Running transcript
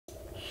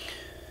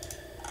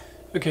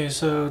Okay,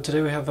 so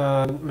today we have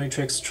a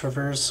matrix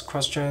traverse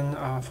question,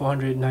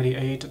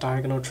 498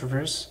 diagonal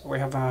traverse. We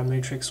have a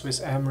matrix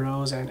with m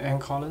rows and n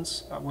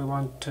columns. We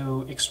want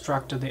to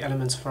extract the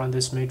elements from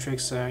this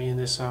matrix in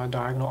this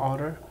diagonal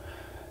order.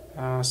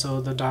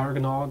 So the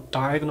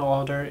diagonal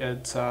order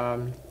is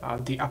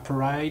the upper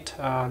right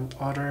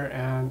order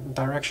and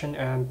direction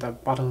and the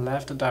bottom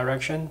left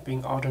direction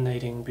being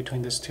alternating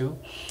between these two.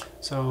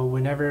 So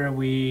whenever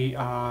we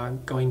are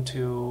going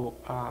to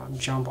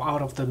jump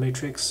out of the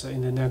matrix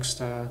in the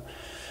next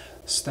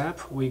step,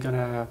 we're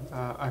gonna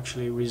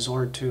actually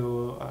resort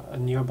to a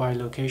nearby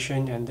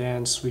location and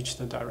then switch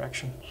the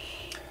direction.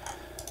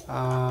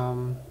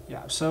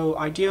 Yeah, so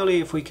ideally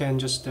if we can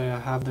just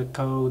have the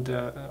code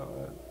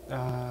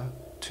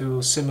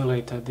to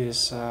simulate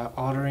this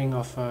ordering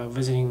of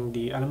visiting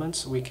the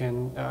elements, we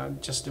can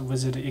just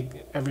visit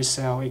every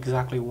cell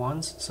exactly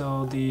once.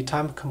 So the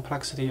time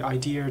complexity,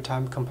 ideal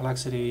time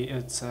complexity,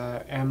 it's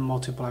m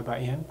multiplied by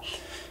n,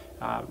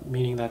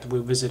 meaning that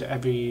we visit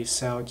every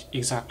cell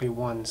exactly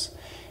once.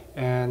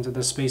 And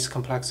the space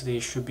complexity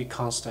should be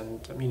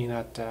constant, meaning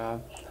that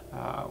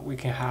we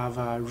can have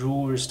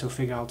rules to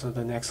figure out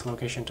the next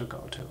location to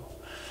go to.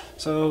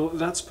 So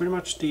that's pretty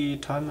much the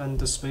time and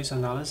the space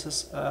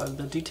analysis.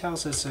 The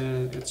details is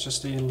it's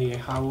just in the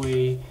how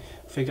we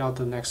figure out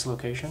the next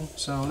location.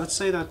 So let's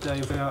say that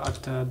if we are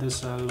at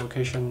this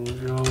location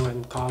row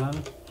and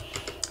column,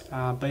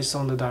 based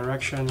on the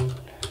direction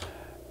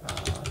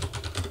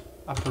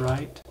upper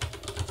right,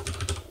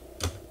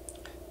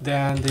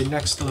 then the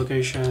next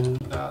location,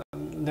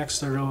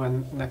 next row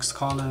and next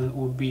column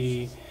will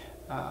be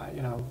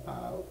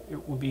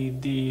it will be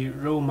the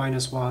row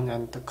 -1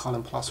 and the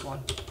column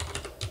 +1.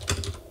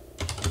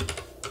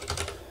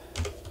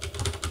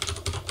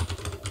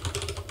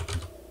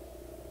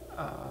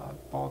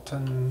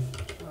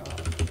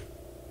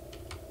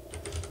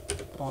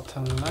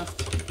 Bottom left.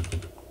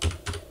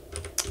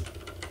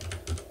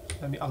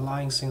 Let me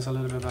align things a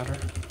little bit better.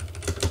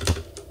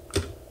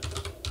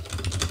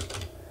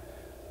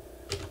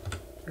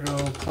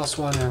 Row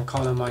 +1 and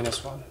column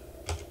 -1.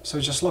 So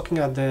just looking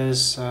at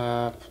this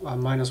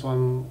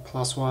 -1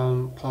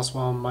 +1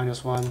 +1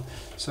 -1.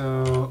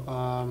 So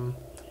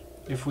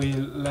if we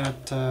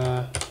let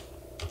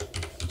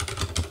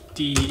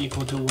d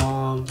equal to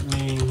 1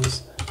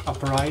 means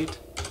upper right,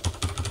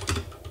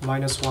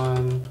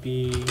 -1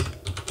 be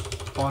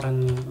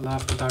bottom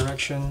left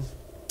direction.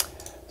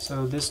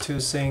 So these two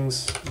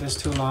things, this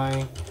two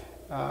line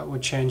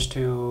would change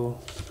to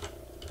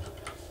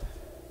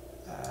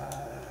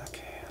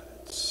okay,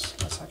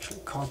 let's actually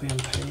copy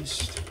and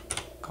paste,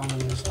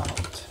 comment this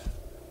out.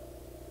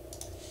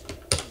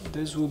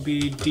 This will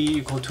be d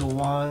equal to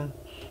 1,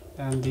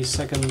 and the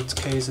second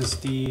case is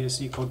d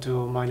is equal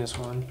to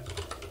 -1.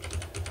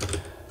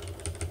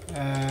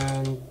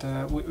 And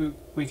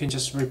we can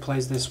just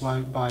replace this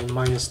one by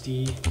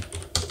 -d,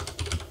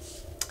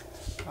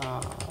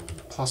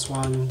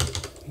 +1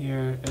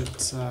 here,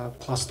 it's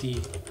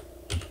 +d.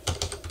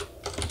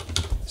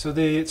 So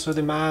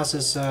the mass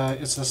is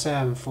it's the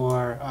same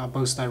for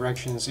both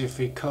directions if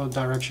we code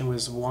direction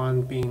with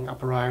 1 being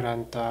upper right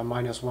and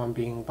 -1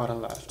 being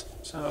bottom left.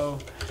 So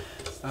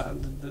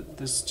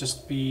this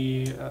just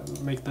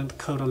make the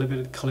code a little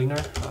bit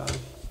cleaner.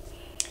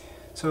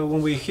 So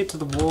when we hit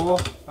the wall,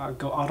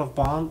 go out of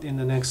bound in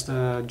the next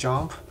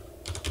jump,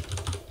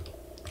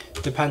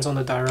 depends on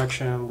the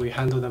direction, we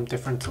handle them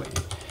differently.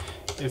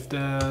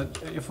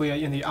 If we are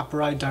in the upper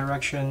right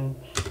direction,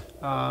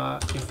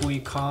 if we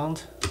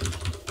can't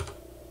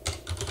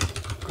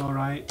go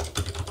right,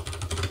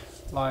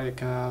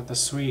 like the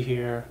 3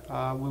 here,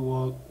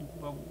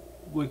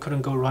 we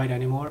couldn't go right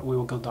anymore, we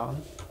will go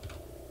down.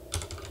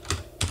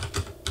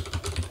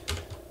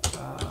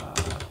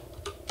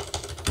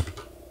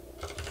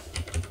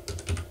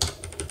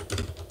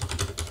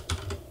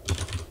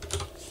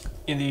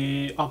 In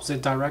the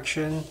opposite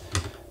direction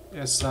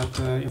is that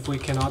if we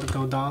cannot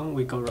go down,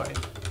 we go right.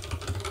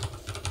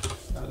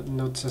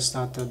 Notice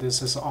that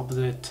this is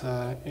opposite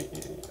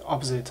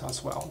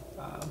as well.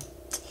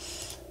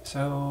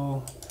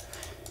 So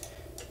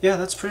yeah,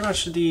 that's pretty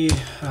much the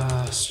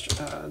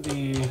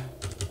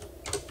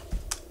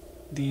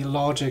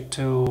logic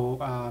to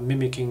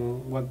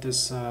mimicking what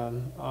this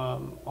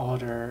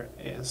order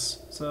is.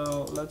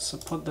 So let's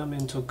put them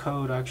into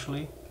code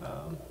actually.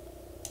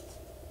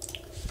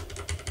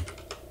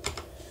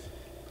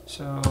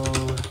 So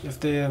if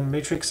the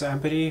matrix is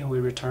empty, we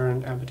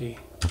return empty.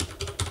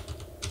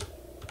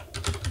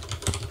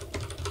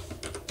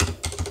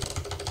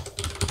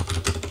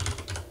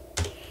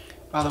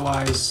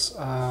 Otherwise,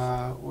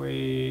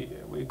 we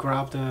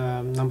grab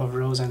the number of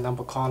rows and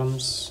number of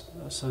columns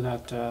so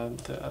that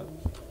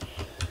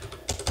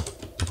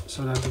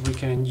we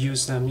can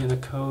use them in the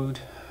code.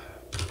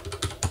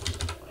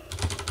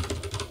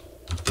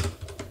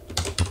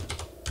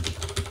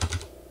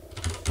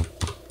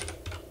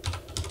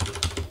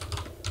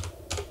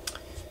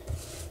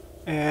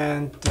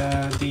 And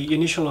the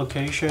initial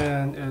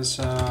location is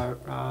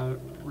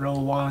row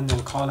 1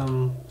 and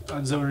column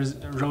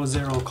row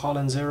 0,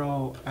 column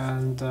 0,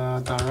 and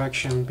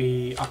direction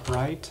be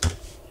upright.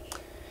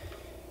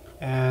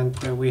 and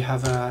we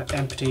have an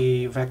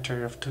empty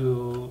vector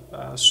to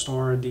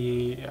store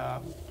the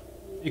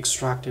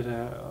extracted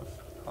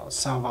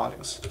cell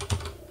values.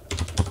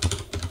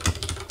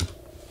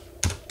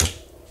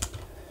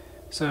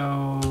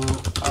 So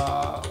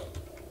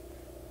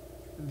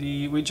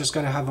we're just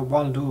gonna have a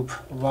one loop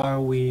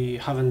while we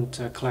haven't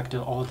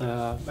collected all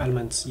the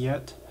elements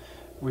yet,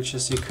 which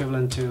is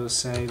equivalent to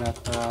say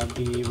that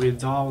the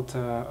result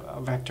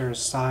vector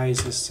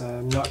size is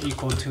not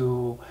equal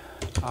to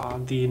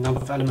the number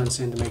of elements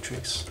in the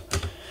matrix.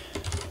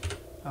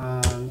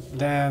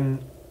 Then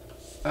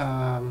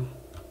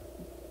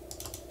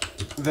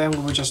we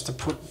will just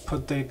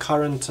put the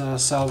current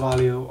cell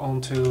value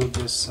onto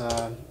this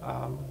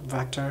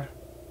vector.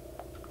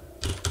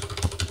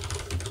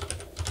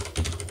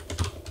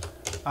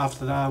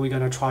 After that, we're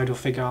gonna try to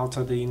figure out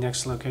the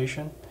next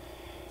location.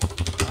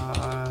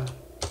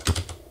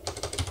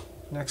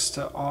 Next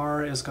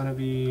R is gonna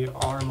be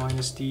R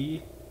minus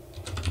D.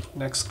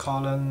 Next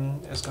column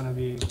is gonna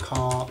be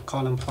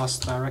column plus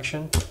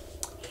direction.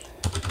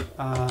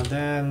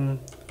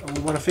 Then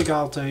we want to figure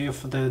out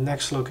if the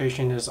next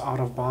location is out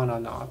of bound or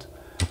not,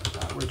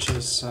 which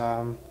is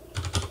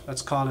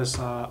let's call this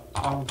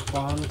out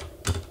bound.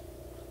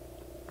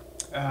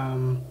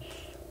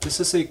 This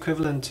is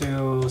equivalent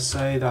to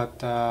say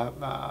that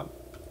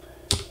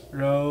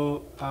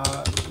row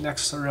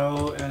next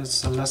row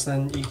is less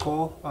than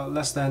equal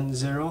less than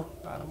 0.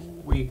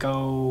 We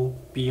go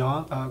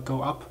beyond,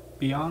 go up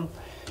beyond,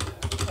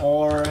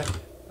 or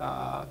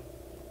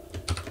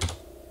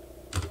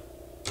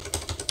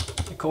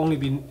it can only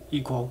be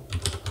equal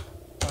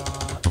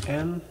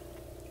m,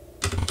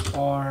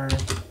 or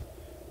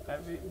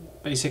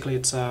basically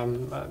it's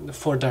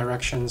 4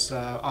 directions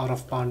out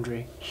of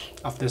boundary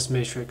of this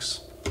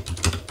matrix.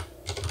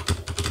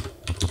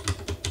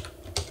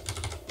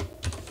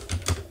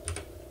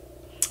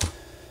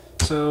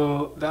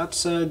 So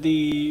that's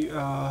the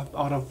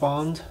out of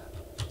bound.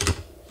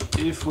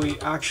 If we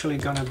actually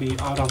gonna be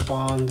out of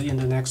bound in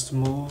the next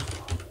move,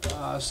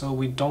 so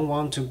we don't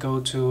want to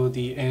go to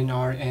the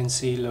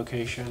NR/NC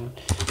location.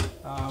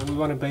 We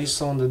want to,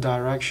 based on the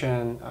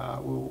direction,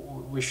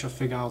 we should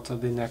figure out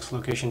the next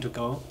location to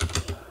go.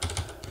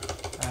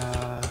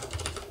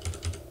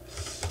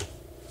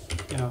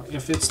 You know,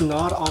 if it's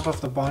not out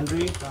of the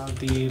boundary,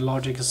 the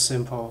logic is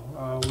simple.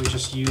 We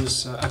just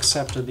use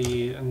accept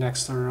the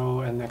next row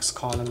and next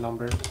column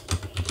number.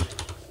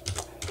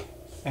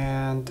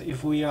 And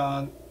if we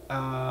are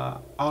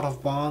out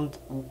of bound,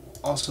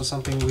 also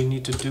something we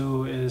need to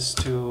do is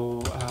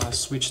to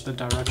switch the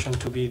direction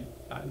to be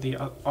the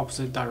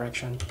opposite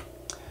direction.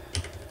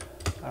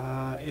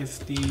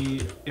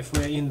 If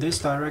we're in this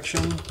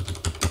direction,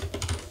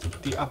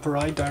 the upper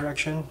right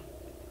direction,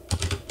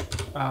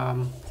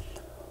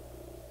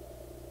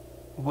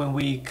 when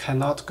we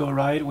cannot go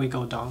right, we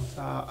go down.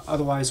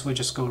 Otherwise, we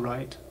just go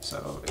right.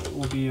 So it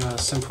will be a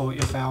simple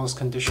if-else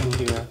condition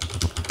here.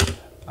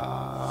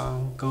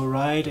 Go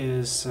right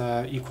is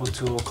equal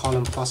to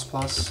column plus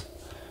plus.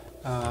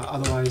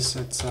 Otherwise,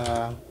 it's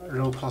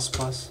row plus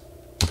plus.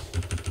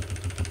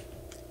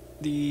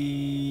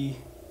 The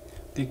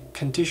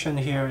condition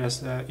here is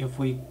that if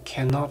we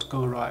cannot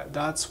go right,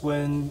 that's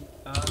when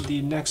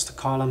the next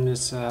column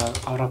is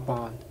out of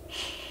bound,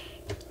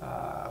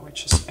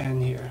 which is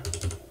n here.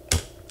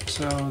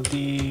 So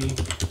the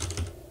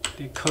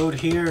code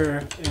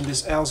here in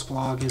this else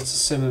block is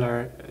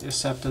similar,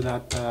 except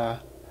that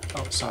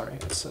oh sorry,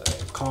 it's a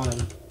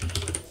column.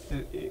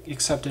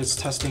 Except it's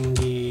testing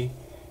the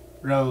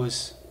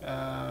rows.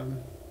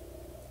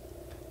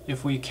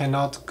 If we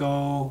cannot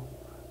go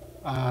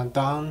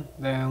down,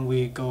 then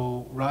we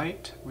go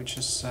right, which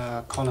is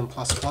column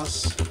plus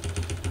plus.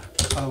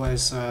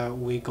 Otherwise,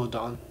 we go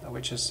down,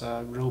 which is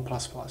row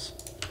plus plus.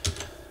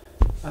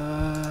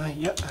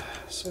 Yeah.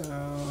 So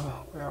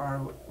where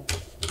are we?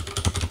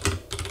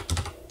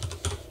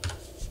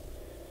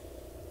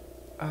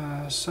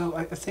 So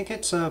I think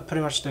it's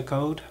pretty much the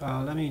code.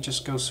 Let me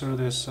just go through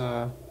this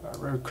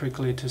very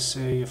quickly to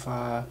see if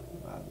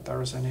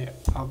there is any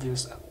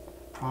obvious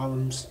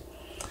problems.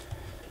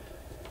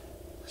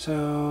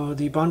 So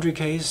the boundary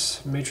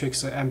case,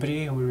 matrix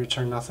empty, we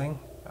return nothing.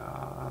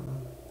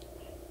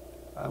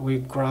 We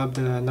grab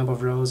the number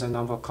of rows and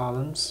number of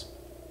columns.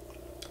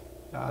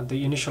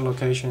 The initial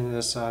location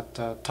is at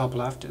top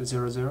left,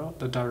 0, 0.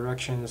 The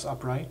direction is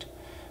upright.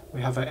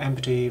 We have an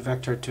empty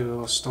vector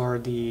to store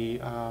the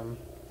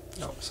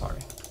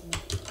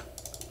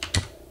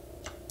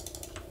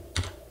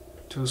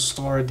to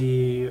store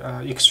the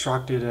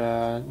extracted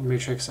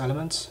matrix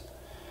elements.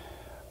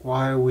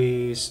 While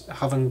we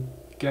haven't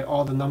get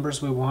all the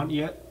numbers we want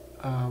yet,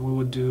 what we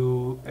would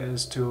do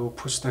is to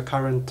push the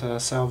current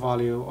cell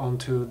value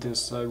onto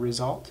this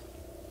result.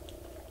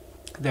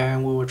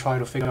 Then we will try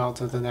to figure out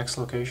the next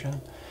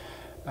location.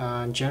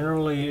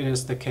 Generally, it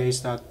is the case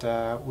that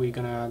we're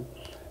gonna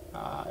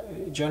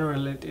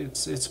generally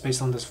it's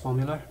based on this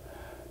formula.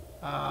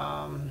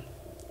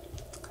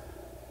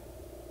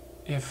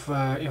 If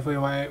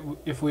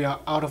we are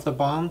out of the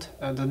bound,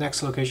 the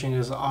next location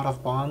is out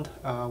of bound,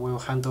 we'll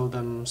handle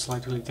them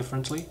slightly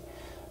differently.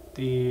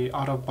 The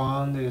out of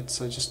bound, it's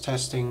just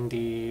testing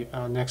the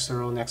next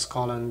row, next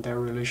column, their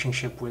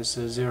relationship with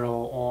 0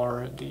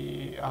 or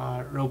the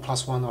row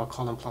plus 1 or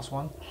column plus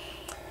 1,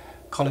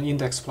 column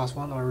index plus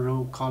 1 or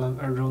row column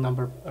row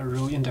number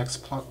row index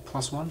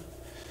plus 1.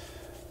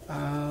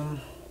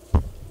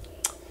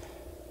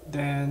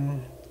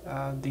 Then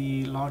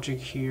the logic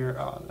here,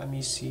 let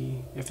me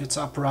see if it's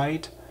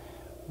upright.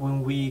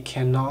 When we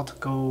cannot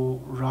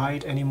go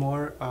right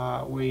anymore,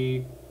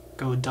 we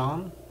go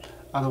down.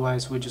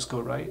 Otherwise, we just go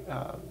right.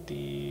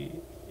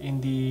 In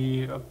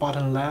the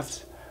bottom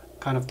left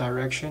kind of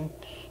direction,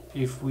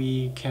 if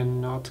we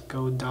cannot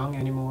go down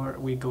anymore,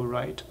 we go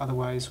right.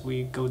 Otherwise,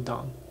 we go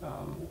down.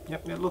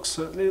 Yep, it looks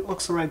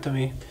right to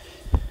me.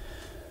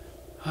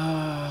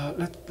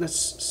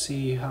 Let's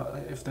see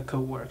if the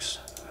code works.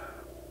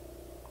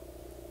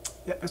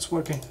 Yeah, it's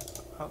working.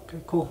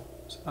 Okay, cool.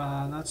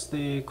 That's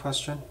the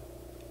question.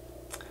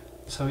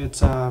 So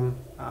it's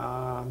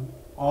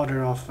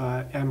order of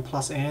m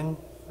plus n.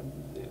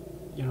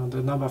 You know,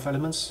 the number of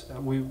elements.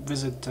 We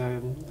visit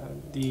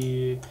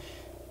the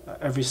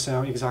every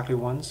cell exactly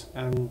once,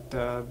 and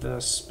the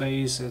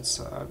space,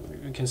 it's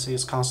you can see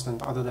it's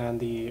constant other than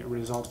the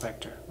result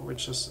vector,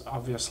 which is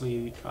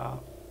obviously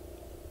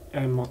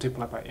m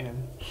multiplied by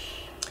n.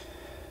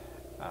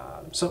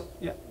 So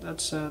yeah,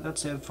 that's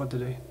it for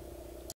today.